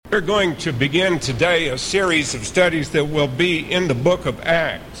We're going to begin today a series of studies that will be in the book of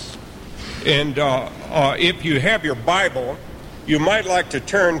Acts. And if you have your Bible, you might like to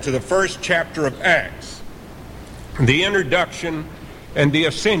turn to the first chapter of Acts. The introduction and the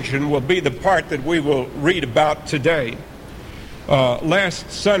ascension will be the part that we will read about today.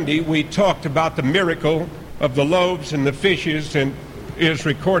 Last Sunday, we talked about the miracle of the loaves and the fishes, and is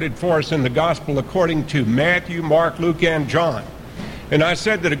recorded for us in the gospel according to Matthew, Mark, Luke, and John. And I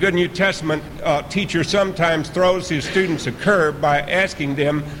said that a good New Testament teacher sometimes throws his students a curve by asking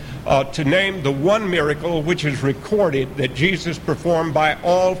them to name the one miracle which is recorded that Jesus performed by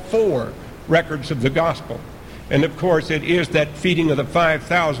all four records of the gospel. And of course it is that feeding of the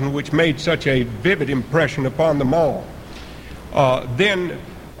 5,000 which made such a vivid impression upon them all. Then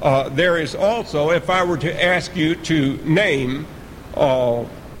there is also, if I were to ask you to name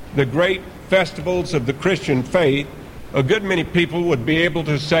the great festivals of the Christian faith, a good many people would be able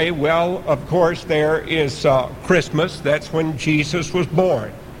to say, well, of course, there is Christmas. That's when Jesus was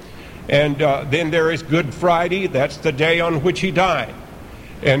born. And then there is Good Friday. That's the day on which he died.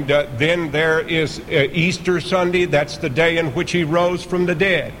 And then there is Easter Sunday. That's the day in which he rose from the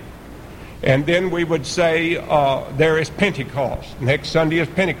dead. And then we would say there is Pentecost. Next Sunday is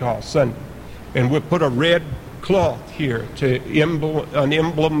Pentecost Sunday. And we put a red cloth here to an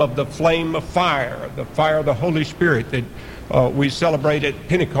emblem of the flame of fire, the fire of the Holy Spirit that we celebrate at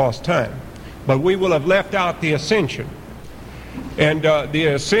Pentecost time. But we will have left out the Ascension. And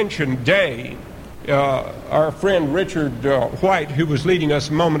the Ascension Day, our friend Richard White, who was leading us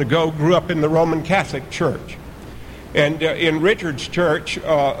a moment ago, grew up in the Roman Catholic Church. And in Richard's church,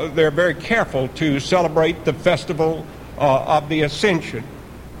 they're very careful to celebrate the festival of the Ascension.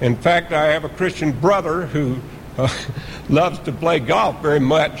 In fact, I have a Christian brother who loves to play golf very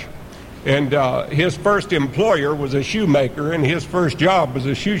much, and his first employer was a shoemaker, and his first job was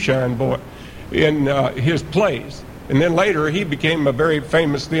a shoe shine boy in his place. And then later he became a very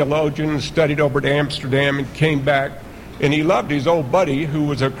famous theologian, studied over to Amsterdam and came back, and he loved his old buddy who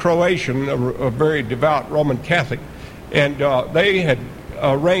was a Croatian, a very devout Roman Catholic, and they had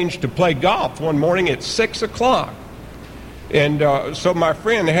arranged to play golf one morning at 6 o'clock. And so my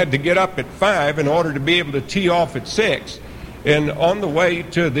friend had to get up at 5 in order to be able to tee off at 6. And on the way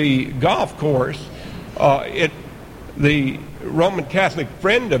to the golf course, the Roman Catholic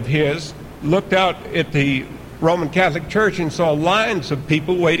friend of his looked out at the Roman Catholic Church and saw lines of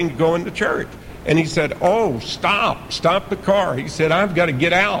people waiting to go into church. And he said, "Oh, stop the car." He said, "I've got to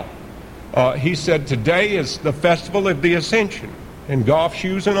get out." He said, "Today is the festival of the Ascension." And golf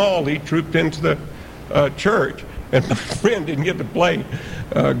shoes and all, he trooped into the church. And my friend didn't get to play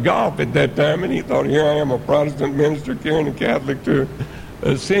golf at that time, and he thought, here I am, a Protestant minister carrying a Catholic to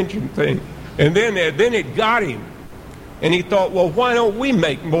Ascension thing. And then it got him. And he thought, well, why don't we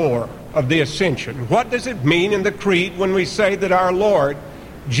make more of the Ascension? What does it mean in the Creed when we say that our Lord,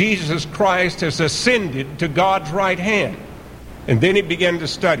 Jesus Christ, has ascended to God's right hand? And then he began to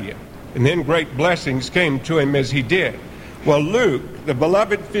study it. And then great blessings came to him as he did. Well, Luke, the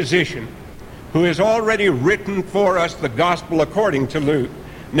beloved physician, who has already written for us the gospel according to Luke,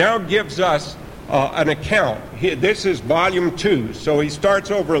 now gives us an account. This is volume 2, so he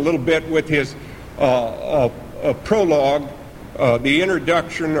starts over a little bit with his prologue, the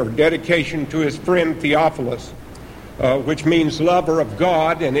introduction or dedication to his friend Theophilus, which means lover of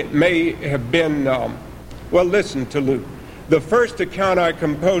God, and it may have been, well, listen to Luke. The first account I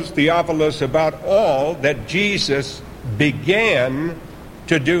composed, Theophilus, about all that Jesus began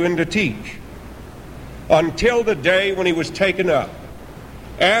to do and to teach, until the day when he was taken up,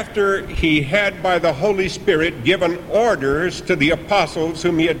 after he had by the Holy Spirit given orders to the apostles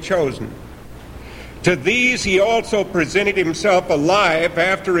whom he had chosen. To these he also presented himself alive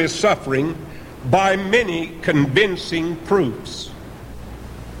after his suffering by many convincing proofs,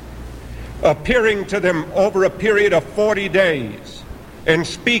 appearing to them over a period of 40 days, and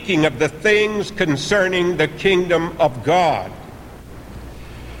speaking of the things concerning the kingdom of God.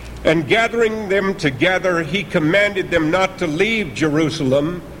 And gathering them together, he commanded them not to leave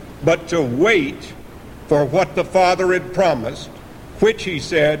Jerusalem, but to wait for what the Father had promised, which, he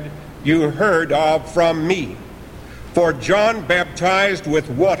said, you heard of from me. For John baptized with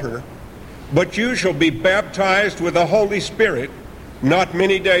water, but you shall be baptized with the Holy Spirit not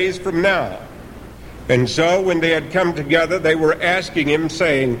many days from now. And so when they had come together, they were asking him,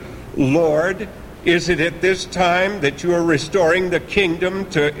 saying, Lord, is it at this time that you are restoring the kingdom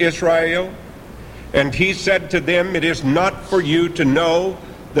to Israel? And he said to them, it is not for you to know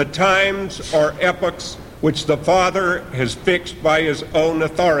the times or epochs which the Father has fixed by his own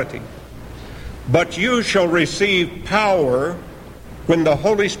authority. But you shall receive power when the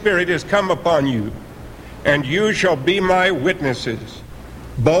Holy Spirit is come upon you, and you shall be my witnesses,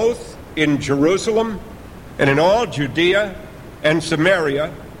 both in Jerusalem and in all Judea and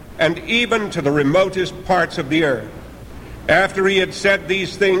Samaria, and even to the remotest parts of the earth. After he had said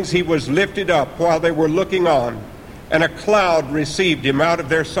these things, he was lifted up while they were looking on, and a cloud received him out of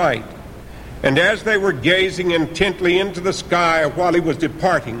their sight. And as they were gazing intently into the sky while he was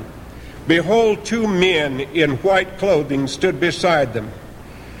departing, behold, two men in white clothing stood beside them.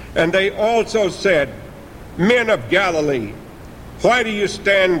 And they also said, Men of Galilee, why do you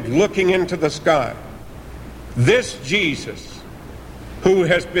stand looking into the sky? This Jesus, who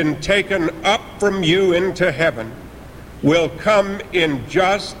has been taken up from you into heaven, will come in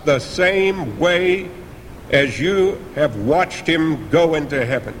just the same way as you have watched him go into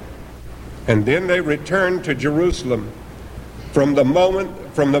heaven. And then they returned to Jerusalem from the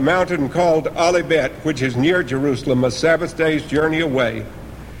mountain called Olivet, which is near Jerusalem, a Sabbath day's journey away.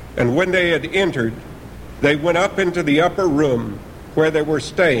 And when they had entered, they went up into the upper room where they were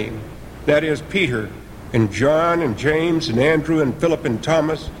staying, that is, Peter and John and James and Andrew and Philip and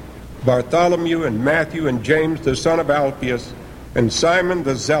Thomas, Bartholomew and Matthew and James the son of Alphaeus, and Simon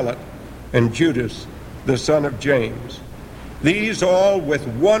the Zealot, and Judas the son of James. These all with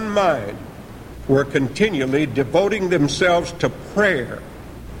one mind were continually devoting themselves to prayer,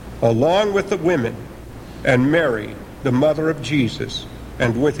 along with the women and Mary, the mother of Jesus,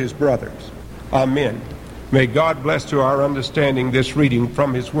 and with his brothers. Amen. May God bless to our understanding this reading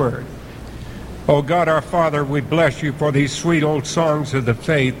from his word. Oh God, our Father, we bless you for these sweet old songs of the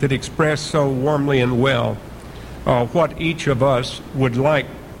faith that express so warmly and well what each of us would like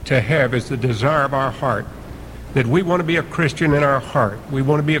to have as the desire of our heart, that we want to be a Christian in our heart. We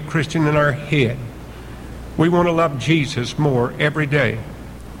want to be a Christian in our head. We want to love Jesus more every day.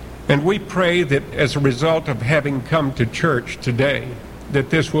 And we pray that as a result of having come to church today, that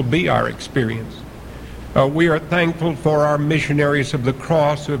this will be our experience. We are thankful for our missionaries of the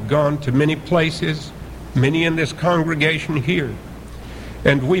cross who have gone to many places, many in this congregation here.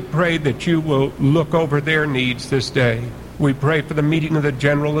 And we pray that you will look over their needs this day. We pray for the meeting of the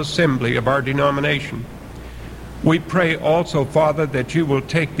General Assembly of our denomination. We pray also, Father, that you will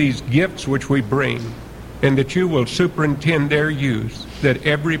take these gifts which we bring and that you will superintend their use, that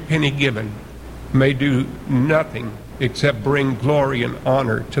every penny given may do nothing except bring glory and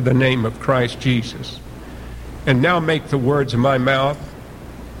honor to the name of Christ Jesus. And now make the words of my mouth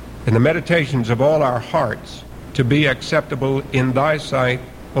and the meditations of all our hearts to be acceptable in thy sight,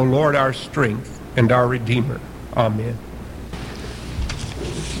 O Lord, our strength and our Redeemer. Amen.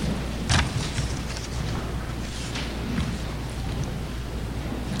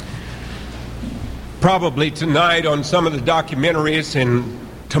 Probably tonight on some of the documentaries, and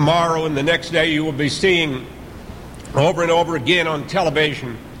tomorrow and the next day you will be seeing over and over again on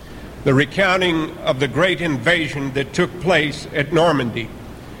television the recounting of the great invasion that took place at Normandy,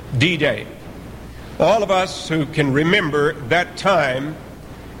 D-Day. All of us who can remember that time,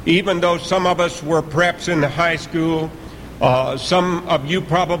 even though some of us were perhaps in high school, some of you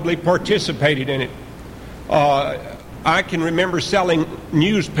probably participated in it. I can remember selling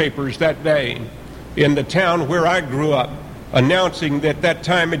newspapers that day in the town where I grew up, announcing that that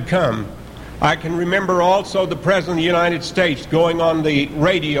time had come. I can remember also the President of the United States going on the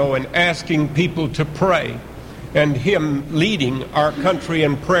radio and asking people to pray, and him leading our country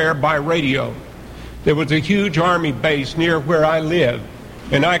in prayer by radio. There was a huge army base near where I live,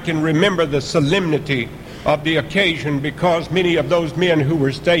 and I can remember the solemnity of the occasion because many of those men who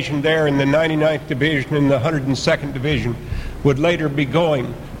were stationed there in the 99th Division and the 102nd Division would later be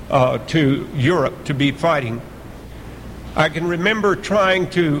going to Europe to be fighting. I can remember trying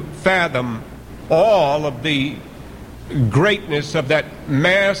to fathom all of the greatness of that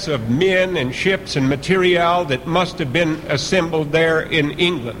mass of men and ships and material that must have been assembled there in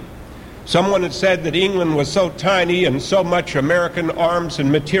England. Someone had said that England was so tiny and so much American arms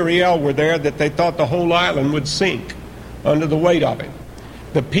and material were there that they thought the whole island would sink under the weight of it.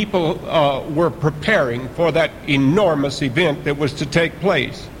 The people were preparing for that enormous event that was to take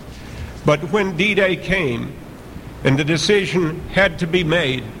place. But when D-Day came and the decision had to be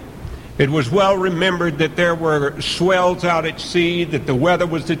made, it was well remembered that there were swells out at sea, that the weather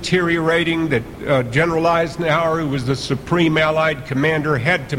was deteriorating, that General Eisenhower, who was the supreme Allied commander, had to